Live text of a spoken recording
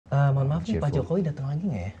Mohon maaf nih, Pak Jokowi datang lagi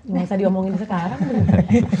nggak ya? Nggak usah diomongin sekarang.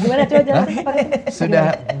 Gimana coba jelasin seperti itu?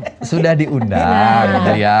 Sudah diundang,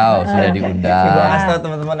 beliau sudah diundang. Gue kasih tau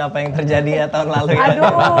teman-teman apa yang terjadi ya tahun lalu ya.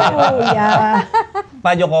 Aduh, ya.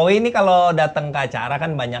 Pak Jokowi ini kalau datang ke acara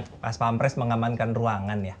kan banyak Paspampres mengamankan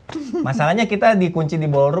ruangan ya. Masalahnya kita dikunci di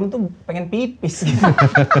ballroom tuh pengen pipis gitu.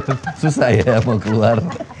 Susah ya mau keluar.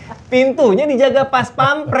 Pintunya dijaga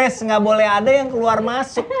Paspampres, nggak boleh ada yang keluar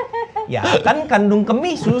masuk. Ya kan kandung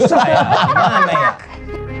kemih susah ya, gimana ya?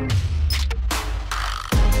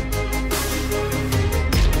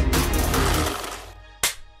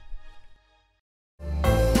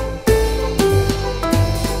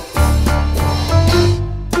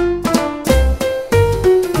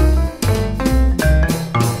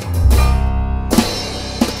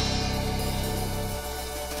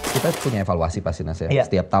 Kita punya evaluasi pasti Nas ya. Iya.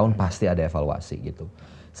 Setiap tahun pasti ada evaluasi gitu.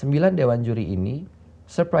 9 Dewan Juri ini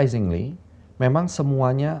surprisingly memang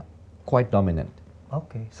semuanya quite dominant.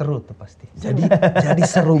 Oke, seru tuh pasti. Jadi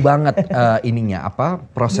seru banget ininya apa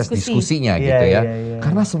proses diskusinya Iya, gitu ya. iya.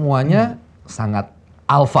 Karena semuanya sangat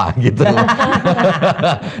alfa gitu.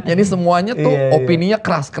 Jadi semuanya tuh opininya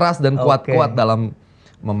keras-keras dan kuat-kuat dalam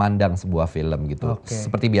memandang sebuah film gitu.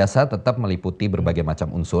 Seperti biasa tetap meliputi berbagai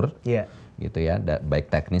macam unsur. Iya. Gitu ya, baik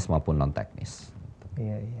teknis maupun non teknis.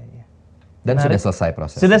 Iya. Dan Menarik. sudah selesai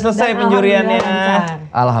proses. Sudah selesai penjuriannya.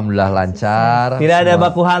 Alhamdulillah lancar. Tidak ada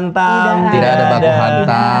baku hantam. Tidak ada baku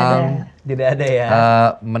hantam. Tidak ada ya.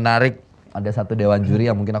 Menarik, ada satu dewan juri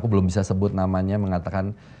yang mungkin aku belum bisa sebut namanya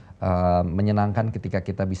mengatakan menyenangkan ketika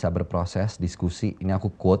kita bisa berproses diskusi. Ini aku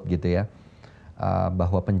quote gitu ya.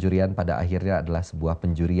 Bahwa penjurian pada akhirnya adalah sebuah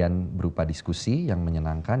penjurian berupa diskusi yang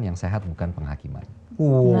menyenangkan, yang sehat, bukan penghakiman.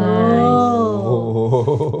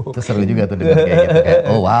 Itu seru juga tuh dengar kayak gitu, kayak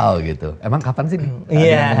oh wow gitu. Emang kapan sih?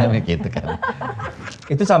 Iya. Gitu kan.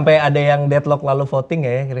 Itu sampai ada yang deadlock lalu voting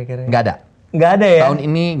ya kira-kira? Nggak ada. Nggak ada ya? Tahun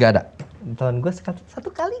ini nggak ada. Tahun gue satu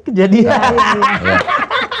kali kejadian. Ya.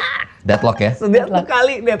 Deadlock ya? Satu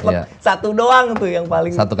kali deadlock. Iya. Satu doang tuh yang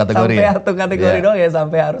paling. Satu kategori Sampai ya? satu kategori Iya. doang ya.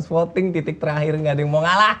 Sampai harus voting titik terakhir nggak ada yang mau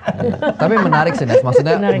ngalah. Tapi menarik sih Nes,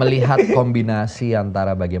 maksudnya melihat kombinasi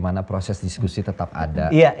antara bagaimana proses diskusi tetap ada.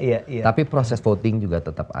 Iya. Tapi proses voting juga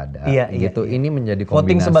tetap ada. Iya, gitu. iya. Ini menjadi kombinasi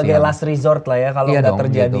Voting sebagai yang- last resort lah ya kalau Iya nggak dong,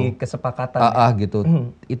 terjadi gitu. kesepakatan. gitu.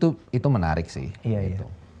 Itu menarik sih. Iya. Gitu.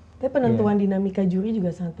 Tapi penentuan dinamika juri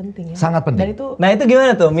juga sangat penting ya. Sangat penting. Dan itu Nah itu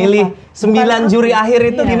gimana tuh? Milih 9 juri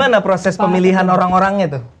akhir itu Iya. gimana proses pemilihan orang-orangnya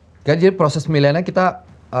tuh? Kan jadi proses pemilihannya kita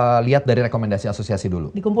lihat dari rekomendasi asosiasi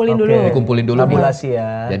dulu. dikumpulin Oke. dulu. Dikumpulin dulu nih. Tabulasi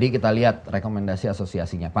ya. Jadi kita lihat rekomendasi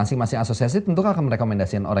asosiasinya. Masing-masing asosiasi tentu akan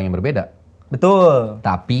merekomendasikan orang yang berbeda. Betul.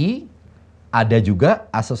 Tapi ada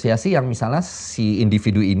juga asosiasi yang misalnya si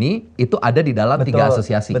individu ini itu ada di dalam 3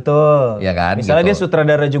 asosiasi. Betul. Ya kan? Misalnya Gitu. dia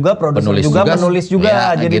sutradara juga, produser juga, penulis juga.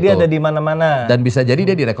 ya, Jadi gitu. dia ada di mana-mana. Dan bisa jadi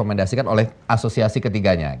dia direkomendasikan oleh asosiasi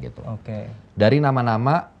ketiganya gitu. Oke. Dari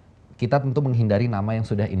nama-nama kita tentu menghindari nama yang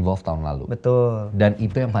sudah involve tahun lalu. Betul. Dan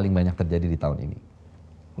itu yang paling banyak terjadi di tahun ini.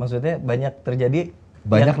 Maksudnya banyak terjadi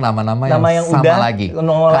Banyak nama-nama nama yang yang sama udah lagi.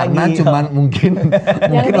 nongol Karena lagi. cuman mungkin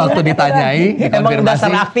waktu ditanyai, Emang dikonfirmasi.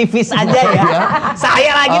 dasar aktivis aja ya.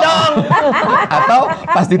 Saya lagi dong. Atau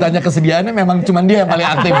pas ditanya kesediaannya memang cuman dia yang paling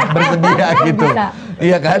aktif bersedia gitu. Bisa.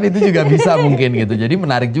 Iya kan, itu juga bisa mungkin gitu. Jadi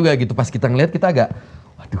menarik juga gitu. Pas kita ngeliat kita agak,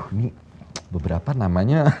 waduh ini beberapa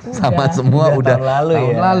namanya sama semua Udah udah tahun lalu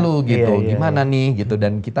ya. lalu gitu. Iya, iya, Gimana nih gitu.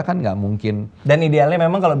 Dan kita kan nggak mungkin. Dan idealnya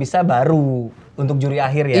memang kalau bisa baru untuk juri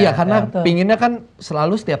akhir ya. Iya karena pinginnya kan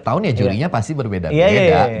selalu setiap tahun ya jurinya pasti berbeda-beda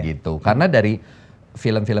Iya. gitu. Karena dari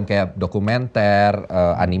film-film kayak dokumenter,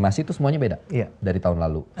 animasi itu semuanya beda dari tahun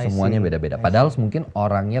lalu. Semuanya beda-beda. Padahal mungkin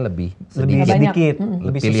orangnya lebih sedikit,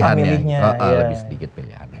 lebih susah milihnya. Lebih sedikit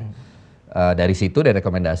pilihannya. Dari situ dari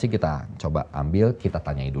rekomendasi kita coba ambil, kita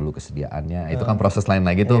tanyai dulu kesediaannya. Itu kan proses lain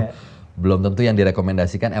lagi tuh. Belum tentu yang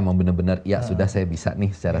direkomendasikan emang bener-bener ya sudah saya bisa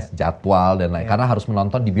nih secara jadwal dan lain. Karena harus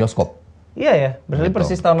menonton di bioskop. Iya ya, berarti Gitu.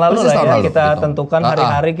 persis tahun lalu Persis lah tahun ya. lalu, Kita gitu. tentukan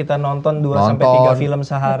hari-hari kita nonton 2-3 film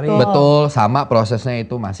sehari. Betul, sama prosesnya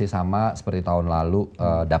itu masih sama seperti tahun lalu.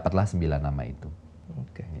 Dapatlah 9 nama itu.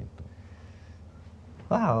 Oke. Gitu.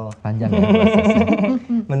 Wow. Panjang ya prosesnya.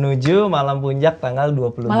 Menuju Malam Puncak tanggal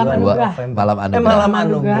 22 Malam Anugerah. November. Malam Anugerah. Malam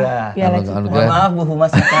Anugerah. Piala Malam Citra. Anugerah. Mohon maaf Bu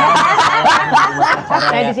Humas kita.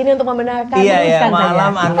 Saya di sini untuk membenarkan. Iya ya, luruskan saja.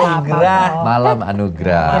 Malam Anugerah. Malam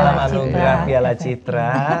Anugerah. Malam Citra. Anugerah Piala Citra,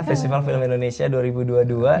 Festival Film Indonesia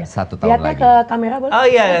 2022. 1 tahun Lihatnya lagi. ke kamera boleh? Oh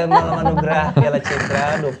iya, Malam Anugerah Piala Citra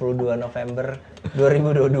 22 November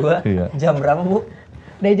 2022. Iya. Jam berapa Bu?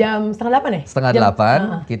 Dari jam setengah 8 ya? Setengah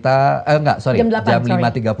 8 kita, Jam 8, jam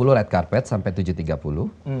sorry. 5.30 red carpet sampai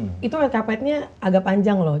 7.30. Itu red carpetnya agak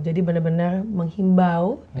panjang loh, jadi benar-benar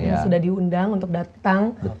menghimbau yang sudah diundang untuk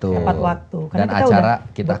datang Betul. tepat waktu. Dan kita acara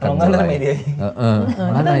kita akan mulai.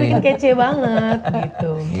 kita bikin kece banget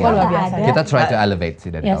gitu. Iya. Wah, luar biasa. Kita try to elevate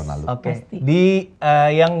sih dari tahun lalu. Oke. Pasti. Di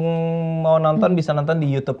yang mau nonton bisa nonton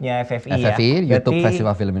di YouTube-nya FFI ya. FFI, YouTube Berarti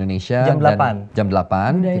Festival Film Indonesia. jam 8. Dan jam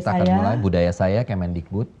 8 Budaya kita akan Saya. mulai Budaya Saya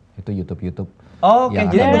Kemendikbud. Itu YouTube. Oke, yang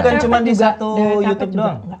jadi akan bukan mulai. cuma di Juga, satu dari Carpet YouTube juga,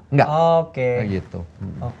 doang? enggak. Oke. Kayak gitu.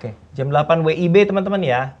 Oke. Jam 8 WIB teman-teman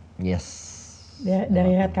ya. Yes.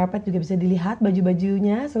 Dari red carpet juga bisa dilihat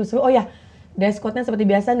baju-bajunya seru-seru. Oh ya, dress code-nya seperti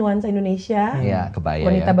biasa nuansa Indonesia. Iya, kebaya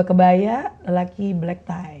Wanita ya. berkebaya, lelaki black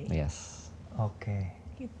tie. Yes. Oke.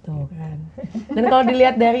 Gitu kan. Dan kalau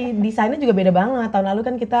dilihat dari desainnya juga beda banget. Tahun lalu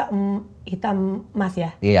kan kita hitam emas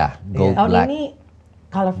ya. Iya, gold Tahun black. ini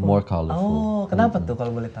colorful. More colorful. Oh, kenapa tuh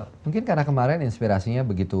kalau boleh tahu? Mungkin karena kemarin inspirasinya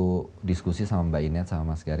begitu diskusi sama Mbak Inet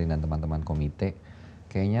sama Mas Garin dan teman-teman komite,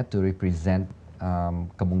 kayaknya to represent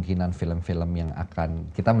kemungkinan film-film yang akan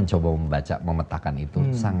kita mencoba memetakan itu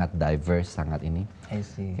sangat diverse, sangat ini. I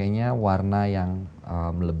see. Kayaknya warna yang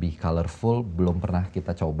lebih colorful belum pernah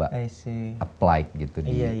kita coba I see. apply gitu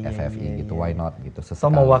di Iya, FFI gitu. iya. Why not gitu So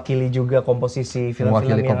sesekali. mewakili juga komposisi film-film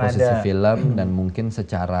Mewakili yang komposisi ada. film dan mungkin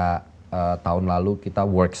secara tahun lalu kita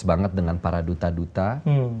works banget dengan para duta-duta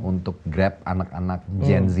untuk grab anak-anak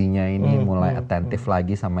Gen Z-nya ini mulai attentif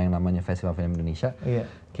lagi sama yang namanya Festival Film Indonesia. Iya.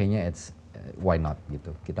 Kayaknya why not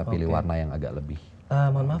gitu. Kita pilih warna yang agak lebih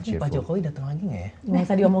Mohon maaf nih, Pak cheerful. Jokowi datang lagi nggak ya? Nggak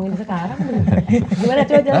usah diomongin sekarang. Gimana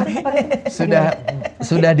coba jelasin seperti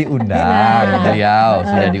sudah diundang beliau,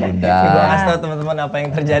 sudah Ibu diundang. kasih tahu teman-teman apa yang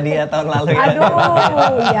terjadi ya tahun lalu ya. Aduh,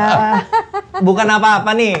 ya. Bukan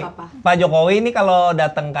apa-apa nih. Pak Jokowi ini kalau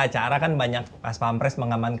datang ke acara kan banyak Paspampres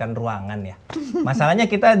mengamankan ruangan ya. Masalahnya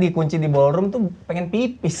kita dikunci di ballroom tuh pengen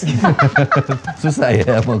pipis gitu. Susah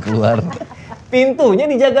ya mau keluar. Pintunya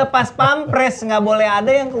dijaga Paspampres, nggak boleh ada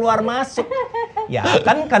yang keluar masuk. Ya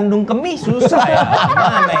kan kandung kemih susah ya.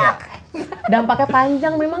 Gimana ya? Dampaknya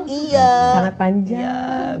panjang memang. Iya. Sangat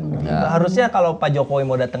panjang. Harusnya kalau Pak Jokowi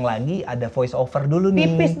mau datang lagi ada voice over dulu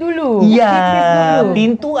nih. Pipis dulu. Iya, Pipis dulu.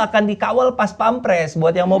 pintu akan dikawal Paspampres.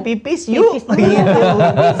 Buat yang mau pipis, yuk. Pipis dulu. Gitu.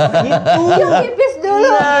 Gitu. Yuk pipis dulu.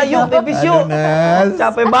 Iya, yuk pipis yuk.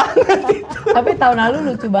 Capek banget itu. Tapi tahun lalu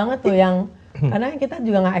lucu banget tuh yang karena kita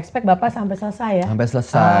juga nggak expect Bapak sampai selesai ya. Sampai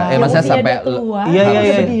selesai. Yang Maksudnya usia sampai dia keluar, Iya, iya, dia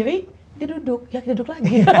iya. berdiri, dia duduk, ya kita duduk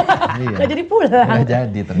lagi. Iya. Nggak jadi pulang. nggak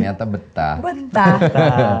jadi ternyata betah. Betah.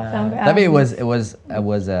 Sampai Tapi habis. it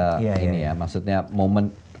was Iya, ini ya, maksudnya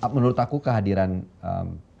momen menurut aku kehadiran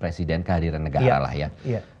presiden, kehadiran negara lah ya.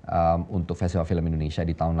 Iya. Untuk Festival Film Indonesia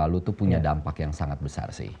di tahun lalu tuh punya dampak yang sangat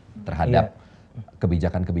besar sih terhadap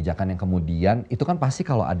kebijakan-kebijakan yang kemudian itu kan pasti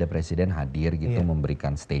kalau ada presiden hadir gitu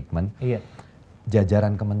memberikan statement, Iya.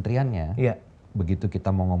 jajaran kementeriannya Iya. begitu kita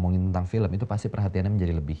mau ngomongin tentang film itu pasti perhatiannya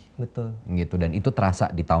menjadi lebih Betul. gitu, dan itu terasa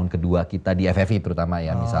di tahun kedua kita di FFI terutama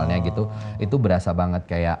ya misalnya gitu, itu berasa banget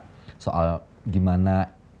kayak soal gimana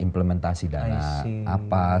implementasi dana I see.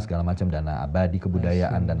 apa segala macam, dana abadi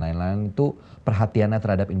kebudayaan dan lain-lain, itu perhatiannya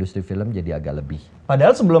terhadap industri film jadi agak lebih.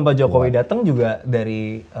 Padahal sebelum Pak Jokowi datang juga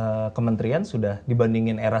dari kementerian sudah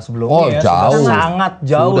dibandingin era sebelumnya Oh, ya, jauh. sudah sangat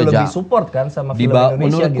jauh Sudah lebih jauh. support kan sama Di film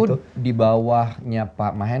Indonesia menurutku gitu. di bawahnya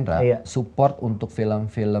Pak Mahendra, Iya. support untuk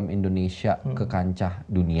film-film Indonesia ke kancah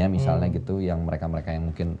dunia misalnya gitu, yang mereka-mereka yang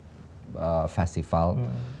mungkin festival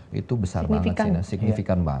itu besar banget sih, nah,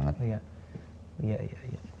 signifikan banget. Iya. Iya, iya,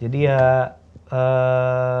 iya. Jadi ya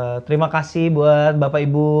terima kasih buat Bapak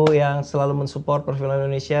Ibu yang selalu mensupport perfilman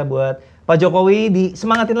Indonesia, buat Pak Jokowi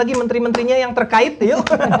disemangatin lagi menteri-menterinya yang terkait yuk.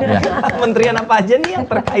 Kementerian apa aja nih yang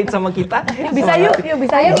terkait sama kita? Bisa yuk,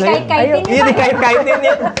 bisa Ayo yuk. dikait-kaitin. Iya dikait-kaitin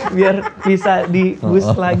ya biar bisa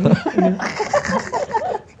di-boost lagi.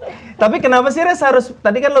 Tapi kenapa sih Rez harus,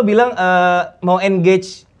 tadi kan lo bilang mau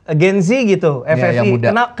engage Gen Z gitu, FFI. yang muda.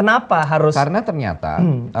 Kenapa harus? Karena ternyata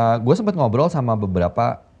gue sempat ngobrol sama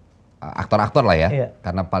beberapa aktor-aktor lah ya, Iya.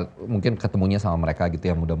 karena mungkin ketemunya sama mereka gitu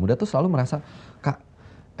yang muda-muda tuh selalu merasa, Kak,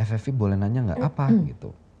 FFI boleh nanya nggak apa gitu.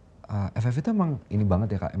 FFI itu emang ini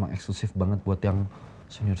banget ya Kak, emang eksklusif banget buat yang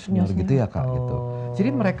senior-senior gitu ya Kak gitu. Jadi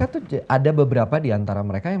mereka tuh ada beberapa di antara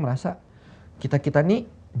mereka yang merasa kita nih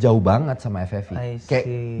jauh banget sama I FFI. see. Kayak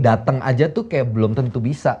datang aja tuh kayak belum tentu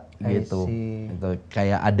bisa I gitu. see. Gitu.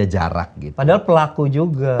 Kayak ada jarak gitu. Padahal pelaku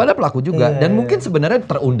juga. Padahal pelaku juga, Iya, dan iya. mungkin sebenarnya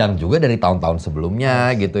terundang juga dari tahun-tahun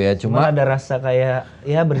sebelumnya gitu ya. Cuma Cuma ada rasa kayak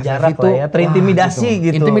ya berjarak FFI lah ya, terintimidasi wah,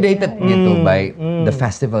 gitu. Intimidated gitu by the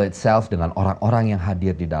festival itself dengan orang-orang yang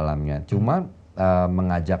hadir di dalamnya. Cuma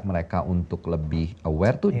mengajak mereka untuk lebih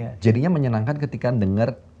aware tuh jadinya menyenangkan ketika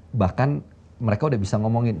denger bahkan mereka udah bisa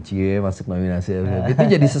ngomongin, cie masuk nominasi. Itu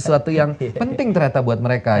jadi sesuatu yang penting ternyata buat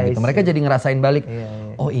mereka gitu. Mereka jadi ngerasain balik,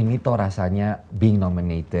 oh ini toh rasanya being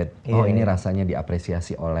nominated, oh ini rasanya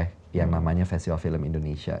diapresiasi oleh yang namanya Festival Film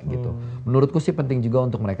Indonesia gitu. Menurutku sih penting juga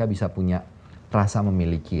untuk mereka bisa punya rasa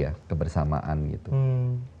memiliki ya kebersamaan gitu.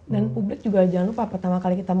 Dan publik juga jangan lupa pertama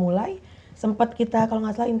kali kita mulai, sempat kita kalau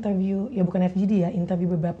nggak salah interview, ya bukan FGD ya,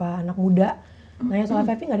 interview beberapa anak muda, nanya soal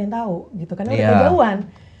FFI nggak ada yang tahu gitu, karena udah kejauhan.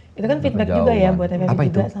 Itu kan feedback juga ya buat FFI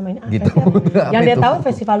juga sama ini. Gitu. Yang dia tahu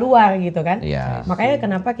festival luar gitu kan. Makanya Iya.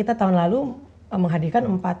 kenapa kita tahun lalu menghadirkan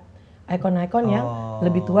 4 ikon-ikon yang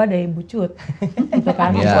lebih tua dari Bucut. Gitu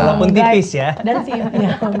kan. Walaupun tipis ya. Dan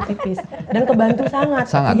walaupun tipis. Dan kebantu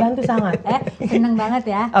sangat. Kebantu sangat. Seneng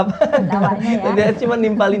banget ya. Tawanya ya. Dia cuma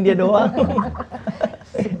nimpalin dia doang.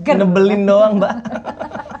 Nebelin doang, Mbak.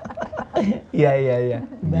 Iya.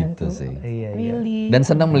 Gitu sih. Iya. Really. Dan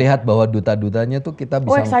senang melihat bahwa duta-dutanya tuh kita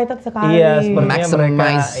bisa excited sekali. Iya, sebenarnya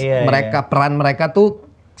maximize mereka, peran mereka tuh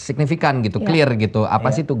signifikan gitu, clear gitu.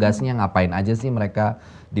 Apa sih tugasnya, ngapain aja sih mereka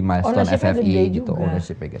di milestone Ownership-nya FFI gede gitu, juga.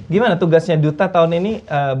 ownership-nya gede. Gimana tugasnya Duta tahun ini,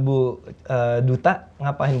 Bu Duta?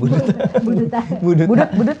 Ngapain Bu Duta? Bu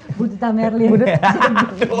Duta Merlin.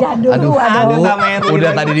 Jadul. Aduh, Duta Merlin.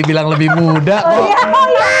 udah tadi dibilang lebih muda kok.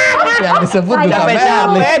 Yang disebut Duta Merlin.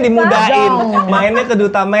 Capek dimudain, mainnya ke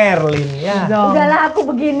Duta Merlin ya. Udahlah aku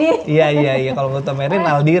begini. Iya, kalau Duta Merlin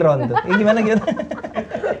Aldiron tuh. Ini gimana gitu?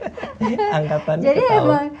 Angkatan. Jadi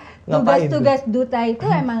emang Ngapain tugas-tugas duta itu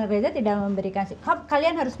emang Reza tidak memberikan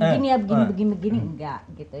kalian harus begini ya, begini enggak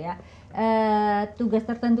gitu ya. Tugas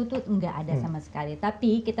tertentu tuh enggak ada sama sekali,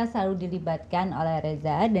 tapi kita selalu dilibatkan oleh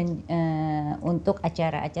Reza dan untuk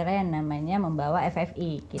acara-acara yang namanya membawa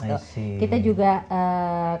FFI gitu. Kita juga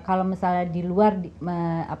kalau misalnya di luar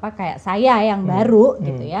kayak saya yang baru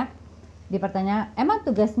gitu ya, dipertanyaan emang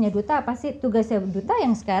tugasnya duta apa sih? Tugasnya duta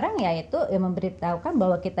yang sekarang yaitu memberitahukan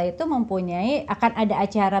bahwa kita itu mempunyai akan ada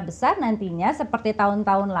acara besar nantinya seperti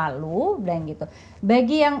tahun-tahun lalu dan gitu.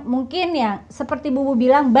 Bagi yang mungkin yang seperti Bubu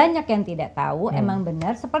bilang banyak yang tidak tahu, emang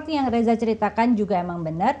benar seperti yang Reza ceritakan juga emang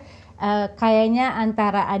benar. Kayaknya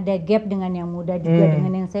antara ada gap dengan yang muda juga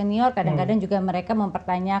dengan yang senior, kadang-kadang juga mereka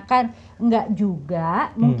mempertanyakan, enggak juga,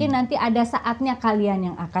 mungkin nanti ada saatnya kalian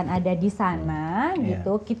yang akan ada di sana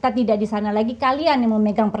gitu, kita tidak di sana lagi, kalian yang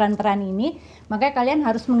memegang peran-peran ini, makanya kalian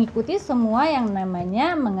harus mengikuti semua yang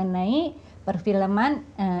namanya mengenai perfilman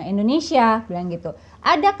Indonesia, bilang gitu.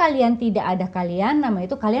 Ada kalian, tidak ada kalian, nama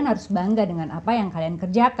itu kalian harus bangga dengan apa yang kalian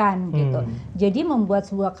kerjakan gitu. Jadi membuat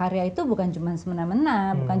sebuah karya itu bukan cuma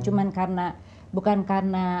semena-mena, bukan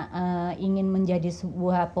karena ingin menjadi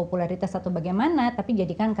sebuah popularitas atau bagaimana, tapi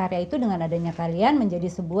jadikan karya itu dengan adanya kalian menjadi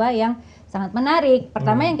sebuah yang sangat menarik.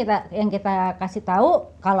 Pertama yang kita kasih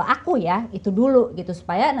tahu, kalau aku ya itu dulu gitu,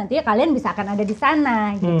 supaya nanti kalian bisa akan ada di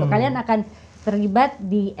sana gitu. Kalian akan terlibat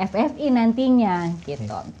di FFI nantinya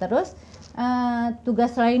gitu. Terus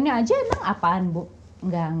tugas lainnya aja emang apaan Bu?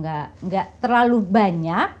 Enggak terlalu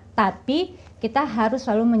banyak, tapi kita harus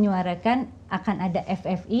selalu menyuarakan akan ada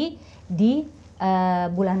FFI di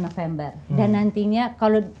bulan November. Dan nantinya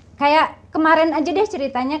kalau kayak kemarin aja deh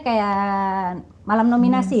ceritanya kayak malam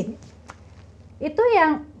nominasi. Itu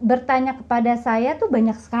yang bertanya kepada saya tuh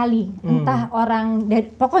banyak sekali. Entah orang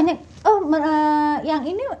pokoknya yang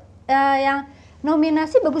ini yang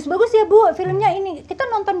nominasi bagus-bagus ya Bu, filmnya ini kita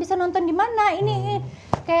bisa nonton di mana ini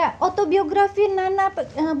kayak autobiografi Nana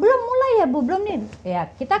belum mulai ya Bu, belum nih ya,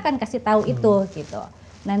 kita akan kasih tahu itu gitu,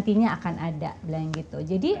 nantinya akan ada, bilang gitu.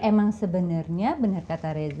 Jadi emang sebenarnya benar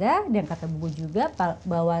kata Reza dan kata Bu juga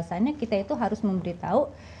bahwasannya kita itu harus memberitahu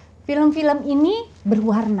film-film ini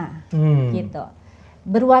berwarna gitu.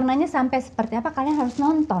 Berwarnanya sampai seperti apa kalian harus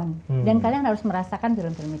nonton dan kalian harus merasakan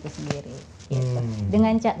film-film itu sendiri gitu.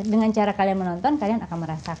 Dengan cara kalian menonton kalian akan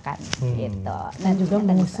merasakan gitu. Dan juga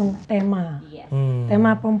mengusung tema.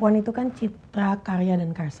 Tema perempuan itu kan citra, karya dan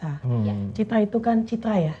karsa. Citra itu kan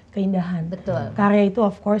citra ya, keindahan. Betul. Karya itu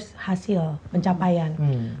of course hasil, pencapaian.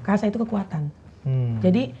 Karsa itu kekuatan.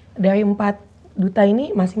 Jadi dari 4 duta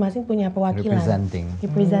ini masing-masing punya perwakilan. Representing.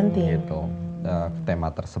 Gitu, tema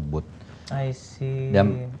tersebut. I see.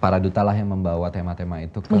 Dan para duta lah yang membawa tema-tema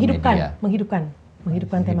itu ke media.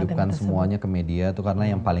 Menghidupkan tema-tema tersebut. Semuanya ke media tuh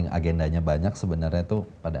karena yang paling agendanya banyak sebenarnya tuh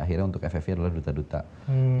pada akhirnya untuk FFI adalah duta-duta.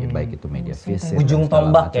 Ya, baik itu media visit, ujung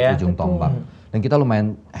tombak ya. Ujung tombak. Dan kita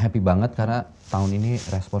lumayan happy banget karena tahun ini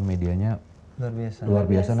respon medianya luar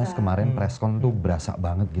biasa. Nah, kemarin preskon tuh berasa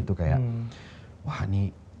banget gitu kayak wah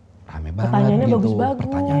ini rame banget pertanyaannya gitu. bagus-bagus.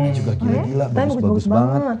 Pertanyaannya juga gila-gila, bagus-bagus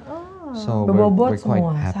banget. So berbobot we're quite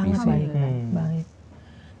semua, happy sangat sih. baik.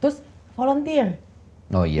 Terus volunteer.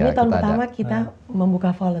 Oh iya, Ini tahun kita pertama ada. kita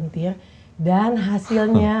membuka volunteer dan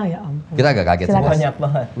hasilnya ya ampun. Kita agak kaget Silakan. sih. Banyak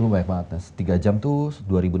banget. Lu banyak banget, Nes. 3 jam tuh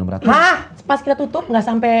 2.600. Hah? Pas kita tutup nggak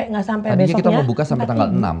sampai Tadinya besoknya. kita mau buka sampai tanggal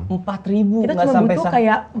 6. 4.000 Kita nggak cuma sampai butuh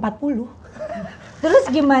kayak 40. Terus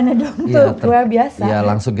gimana dong? Iya, Luar biasa. Iya,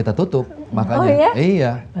 langsung kita tutup. Makanya. Oh, iya?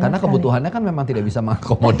 Iya, karena sekali. kebutuhannya kan memang tidak bisa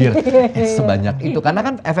mengakomodir sebanyak itu. Karena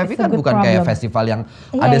kan FFI It's a kan good bukan kayak problem. festival yang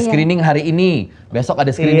Iya, ada iya. screening hari ini, besok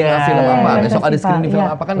ada screening Iya, film apa, iya, besok ada festival, screening film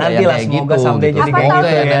iya. apa kan Nanti kayak lah, kayak semoga gitu. someday jadi Apa kayak tahun,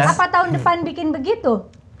 gitu ya. apa tahun depan bikin begitu?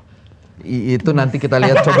 Itu nanti kita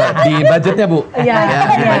lihat coba di budgetnya, Bu. Iya, Ya,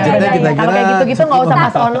 di budgetnya kita kira. Kalau kayak gitu-gitu nggak usah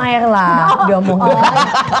pas on air lah, diomongin.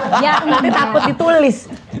 Ya, Nanti takut ditulis.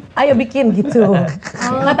 Ayo bikin gitu.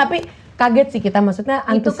 Nggak, tapi kaget sih kita, maksudnya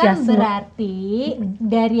itu kan antusiasme. berarti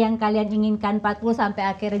dari yang kalian inginkan 40 sampai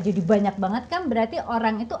akhirnya jadi banyak banget kan berarti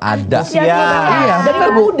orang itu Ada. antusias Iya. banget. Iya,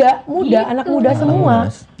 dari muda, Gitu. anak muda semua.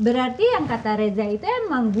 Berarti yang kata Reza itu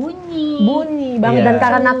emang bunyi. Bunyi banget, Iya. dan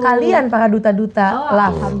karena kalian para duta-duta Oh, lah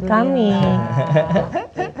alhamdulillah. kami.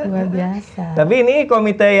 Luar biasa. Tapi ini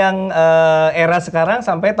komite yang era sekarang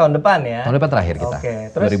sampai tahun depan ya. Tahun depan terakhir kita. Oke,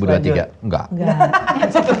 terus 2023. Enggak. Enggak.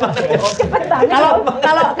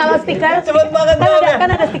 Kalau stiker Cepet banget jawabnya. kan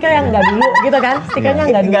ada stiker yang enggak dulu gitu kan, stikernya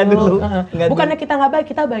enggak Nggak dulu. dulu. Heeh. Nggak Bukannya kita nggak baik,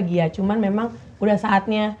 kita bagi ya, cuman memang udah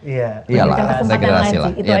saatnya Iya. Iyalah, memberikan kesempatan regenerasi lain lah.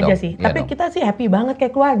 sih, itu Iya aja dong, sih. iya Tapi dong. kita sih happy banget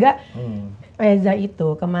kayak keluarga. Hmm. Reza itu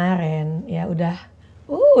kemarin ya udah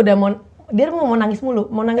dia mau nangis mulu.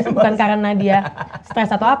 Mau nangis bukan karena dia stres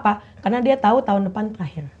atau apa, karena dia tahu tahun depan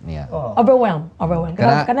terakhir. Iya. Oh. Overwhelm.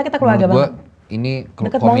 Karena kita keluarga menurut banget. gua, ini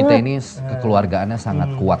Deket komite banget. ini kekeluargaannya sangat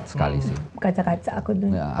kuat sekali sih. Kaca-kaca aku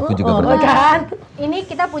dulu. Ya, aku juga Oh, berbagi. kan? Ini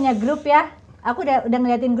kita punya grup ya. Aku udah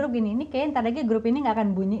ngeliatin grup gini. Ini kayaknya ntar lagi grup ini nggak akan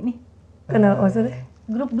bunyi nih. Kenapa maksudnya?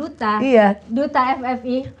 Grup duta. Iya. Duta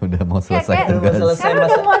FFI. Udah mau selesai kayak- tugas. selesai. Kan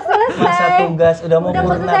udah mau selesai. masa tugas, udah mau purna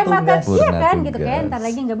selesai masa tugas. iya Purna kan gitu tugas. kayak ntar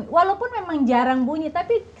lagi nggak. Walaupun memang jarang bunyi,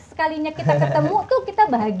 tapi sekalinya kita ketemu tuh kita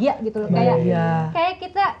bahagia gitu loh. Bahagia. Kayak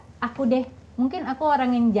kita, aku deh. Mungkin aku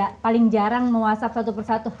orang yang paling jarang me-WhatsApp satu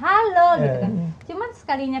persatu, halo gitu kan. Cuman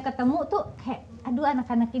sekalinya ketemu tuh kayak, aduh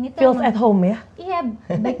anak-anak ini tuh Feels emang- at home ya. iya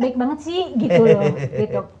baik-baik banget sih gitu loh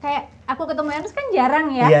gitu. Kayak aku ketemu Ernest kan jarang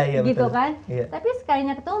ya Iya, iya, gitu betul. kan. Iya. Tapi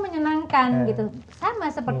sekalinya ketemu menyenangkan gitu. Sama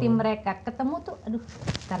seperti mereka ketemu tuh aduh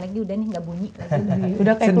ntar lagi udah nih nggak bunyi lagi.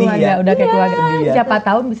 Udah kayak Sedih keluarga, ya? udah kayak keluarga. Sedih ya? Siapa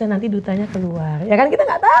tahu bisa nanti dutanya keluar. Ya kan kita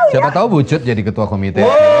nggak tahu. Siapa tahu Bucut jadi ketua komite.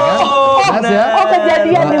 Oh, Mas ya. Oh,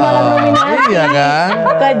 kejadian di malam nominasi. Iya kan?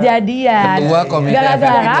 Kejadian. Ketua komite FFI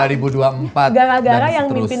Gara-gara 2024. gara-gara dan yang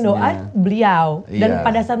mimpin seterusnya. doa beliau. Dan Iya.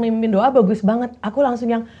 pada saat memimpin doa bagus banget. Aku langsung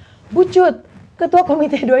yang Bucut, ketua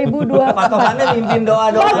komite 2024. Patokannya mimpin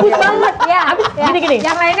doa-doa. Bagus banget. Ya, gini.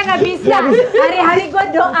 Yang lainnya nggak bisa. Hari-hari gue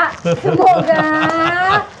doa semoga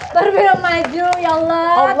berfilm maju ya Allah,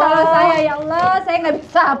 tolong saya ya Allah, saya nggak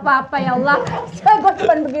bisa apa-apa ya Allah. Gue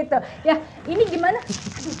cuma begitu. Ya ini gimana?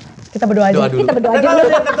 Kita berdoa aja. Doa dulu. Kita berdoa Nah, aja kalau dulu.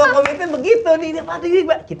 dia ketua komite begitu nih,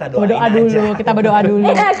 kita doain Berdoa aja. dulu. Kita berdoa dulu.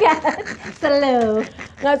 Iya kan? Slow.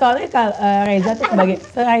 Nggak, soalnya Reza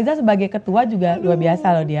tuh sebagai ketua juga luar biasa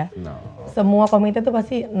loh dia. No. Semua komite tuh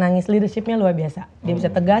pasti nangis, leadershipnya luar biasa. Dia bisa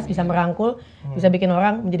tegas, bisa merangkul, bisa bikin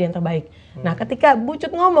orang menjadi yang terbaik. Nah ketika Bucut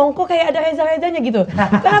ngomong, kok kayak ada Reza-Rezanya gitu.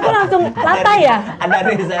 Kan aku langsung latah ya. Ada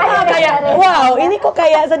Reza. Aku kayak, wow ini kok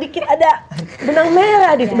kayak sedikit ada benang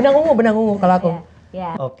merah di benang ungu kalau aku.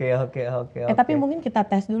 Ya. Oke. Tapi mungkin kita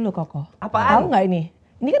tes dulu Koko. Apaan? Tahu nggak ini?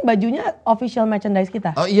 Ini kan bajunya official merchandise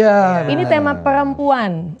kita. Oh iya. Ini tema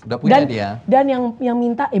perempuan. Udah punya dia. Dan yang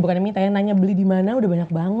minta, bukan yang minta, yang nanya beli di mana udah banyak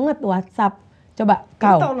banget WhatsApp. Coba Ini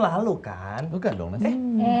kau. tahun lalu kan? Bukan dong, Nes.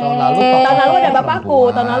 Tahun lalu Tahun lalu ada bapakku,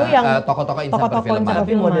 tahun lalu yang tokoh-tokoh insan tokoh-tokoh perfilman. insan Tapi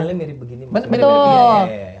perfilman. modelnya mirip begini. Betul.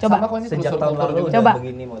 Iya. Coba. Sama kok ini Sejak struktur tahun kultur lalu juga. udah Coba,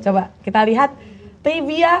 begini modelnya. coba kita lihat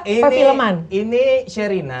trivia perfilman. Ini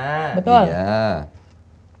Sherina. Betul. Iya.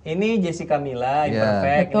 Ini Jessica Mila, Iya. Imperfect.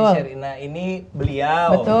 Ini Betul. Sherina. Ini beliau.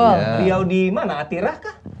 Betul. Iya. Beliau di mana? Atirah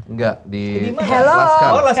kah? Enggak di Di mana? Hello. Laskar.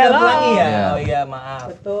 Oh, Laskar Hello. Pelangi ya. Iya. Oh iya, maaf.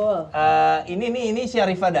 Betul. Ini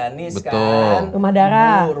Syarifah Danis Betul. kan. Rumah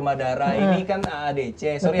Darah. Ibu, Rumah Darah. Ini kan AADC.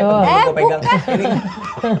 Sorry ya Betul. penting gue pegang. Ini.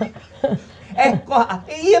 Kok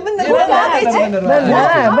iya bener Benar, kan AADC.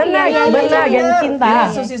 benar, Gen Cinta.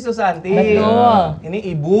 Ini Susi Susanti. Betul. Ini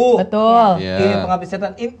Ibu. Betul. Iya. Ini pengabdi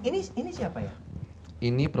setan. Ini siapa ya?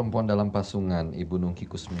 Ini Perempuan dalam Pasungan, Ibu Nungki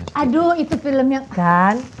Kusmias. Aduh itu filmnya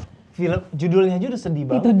Kan, Film judulnya aja udah sedih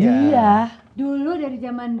banget. itu ya. dia. dulu dari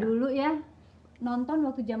zaman dulu ya nonton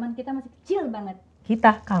waktu zaman kita masih kecil banget.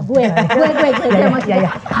 Kita, kamu. Gue maksudnya.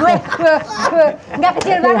 Iya. Gue nggak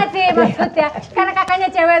kecil banget sih maksudnya karena kakaknya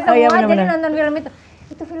cewek semua Oh, iya, jadi benar-benar. nonton film itu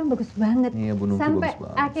itu film bagus banget. Iya, Bu Nungki Sampai bagus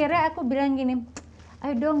banget. akhirnya aku bilang gini,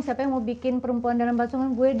 ayo dong siapa yang mau bikin perempuan dalam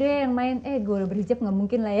pasungan, gue deh yang main. Gue udah berhijab nggak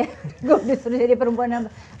mungkin lah ya. Gue udah suruh jadi perempuan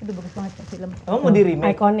dalam. Aduh bagus banget film. Kamu mau di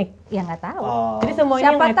remake? Ikonik. Ya nggak tahu. Jadi semuanya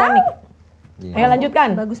Siapa yang ikonik. Iya. Ayo lanjutkan.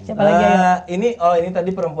 Bagus. Siapa lagi ayo? Ini tadi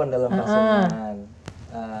perempuan dalam pasungan.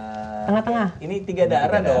 Tengah-tengah. Ini tiga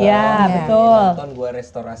darah dong. Ya, betul. Nonton gua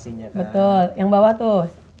restorasinya kan. Betul. Yang bawah tuh.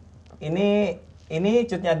 Ini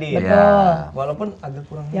Cut Nyadin. Betul. Walaupun agak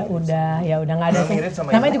kurang. Ya udah nggak ada. Mirip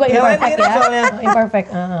sama Namanya ini. juga Ya, imperfect mirip ya. soalnya. Imperfect.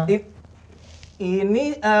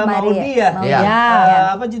 Ini Maria. Maudi ya? Iya. Ya.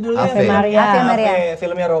 Apa judulnya? Ave Maria. Ave Maria. Ave,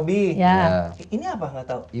 filmnya Robi. Ya. Ini apa nggak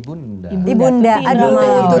tahu? Ibunda. Ibunda, Tuti aduh Indra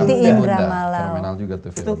Malam. Tuti Indra Malam. Fenomenal juga tuh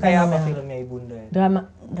Itu film. kayak apa filmnya Ibunda? Ya? Drama.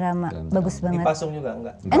 Drama, bagus banget. Dipasung juga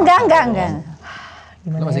enggak? Enggak.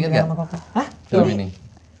 Gimana Lu masih ya ingat nggak? drama Koko? Film ini.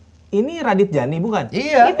 Ini Radit Jani bukan?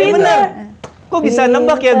 Iya. Bener. Kok bisa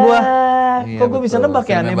nebak ya gua? Iya, Kok gua bisa betul. nebak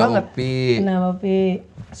ya? Filmnya Aneh Bang banget. Upi. Kenapa Pi?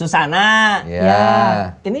 Susana. Ya.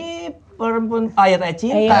 Ini perempuan ayat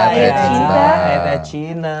cinta. Ayat ya. cinta. Ayat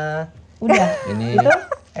cinta. Udah. Ini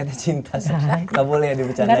Ayat cinta. Nggak boleh ya Kan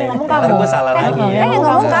dibicarain. yang ngomong Ntar kamu. gua salah Kan lagi. yang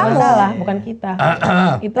ngomong kamu. Salah, bukan kita.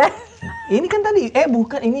 Itu Ini kan tadi,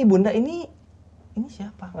 bukan ini Bunda, ini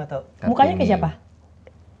siapa? Nggak tahu. mukanya kayak Kartini. siapa?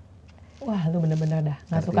 Wah, lu bener-bener dah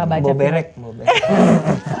nggak suka baca. Mau film. berek.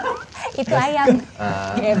 Itu ayam.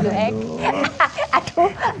 Geblek.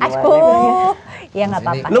 Aduh. Ya nggak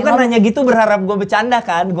apa-apa. Lu kan nanya gitu berharap gue bercanda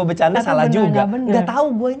kan? Gue bercanda Tapi salah bener, juga. nggak bener. Nggak tahu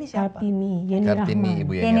gue ini siapa. Kartini, Yeni Kartini, Rahman.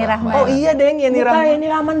 Ibu Yeni Yeni Rahman. Rahman. Oh iya deng, Yeni Bukan, Rahman. Yeni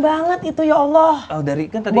Rahman banget itu ya Allah. Oh dari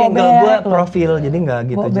kan tadi Bobek angle gue loh. profil, jadi nggak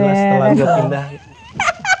gitu Bobek. jelas setelah gue pindah.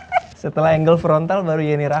 Setelah angle frontal baru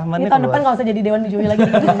Yeni Rahman Ini nih tahun depan keluar. nggak usah jadi Dewan Juri lagi.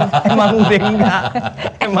 Emang deh enggak.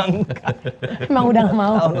 Emang enggak. Emang udah nggak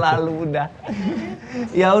mau. Tahun lalu udah.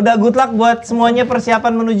 Ya udah good luck buat semuanya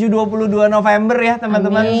persiapan menuju 22 November ya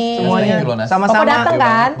teman-teman. Amin. Semuanya Thank you, Lonas. sama-sama. Koko datang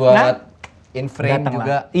kan? Buat Nah? In Frame Datang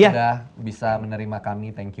juga lah. Iya. udah bisa menerima kami.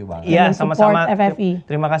 Thank you banget. Iya, Dengan sama-sama. support FFI.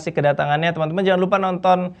 Terima kasih kedatangannya teman-teman. Jangan lupa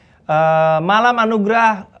nonton Malam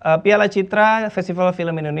Anugerah Piala Citra Festival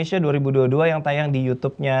Film Indonesia 2022 yang tayang di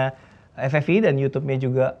YouTube-nya FFI dan YouTube-nya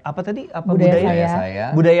juga apa tadi? Apa Budaya Saya.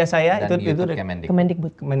 Budaya saya Dan itu YouTube udah Kemendikbud.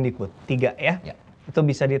 Kemendikbud. Kemendikbud 3 ya. Ya. Itu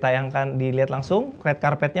bisa ditayangkan, dilihat langsung. Red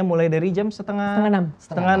carpetnya mulai dari jam setengah 6.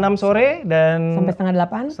 sore dan Sampai setengah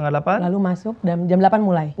 8. 8. Lalu masuk dan jam 8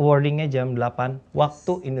 mulai. Awardingnya jam 8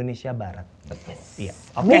 waktu Indonesia Barat. Betul. Iya.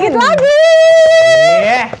 Oke. Dikit lagi.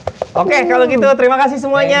 Iya. Oke, kalau gitu terima kasih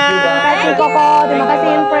semuanya. Terima kasih Koko, terima kasih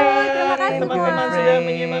Inframe. Terima kasih Teman-teman semua. sudah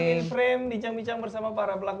menyimak In Frame, bincang-bincang bersama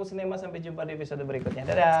para pelaku sinema. Sampai jumpa di episode berikutnya.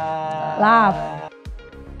 Dadah. Love.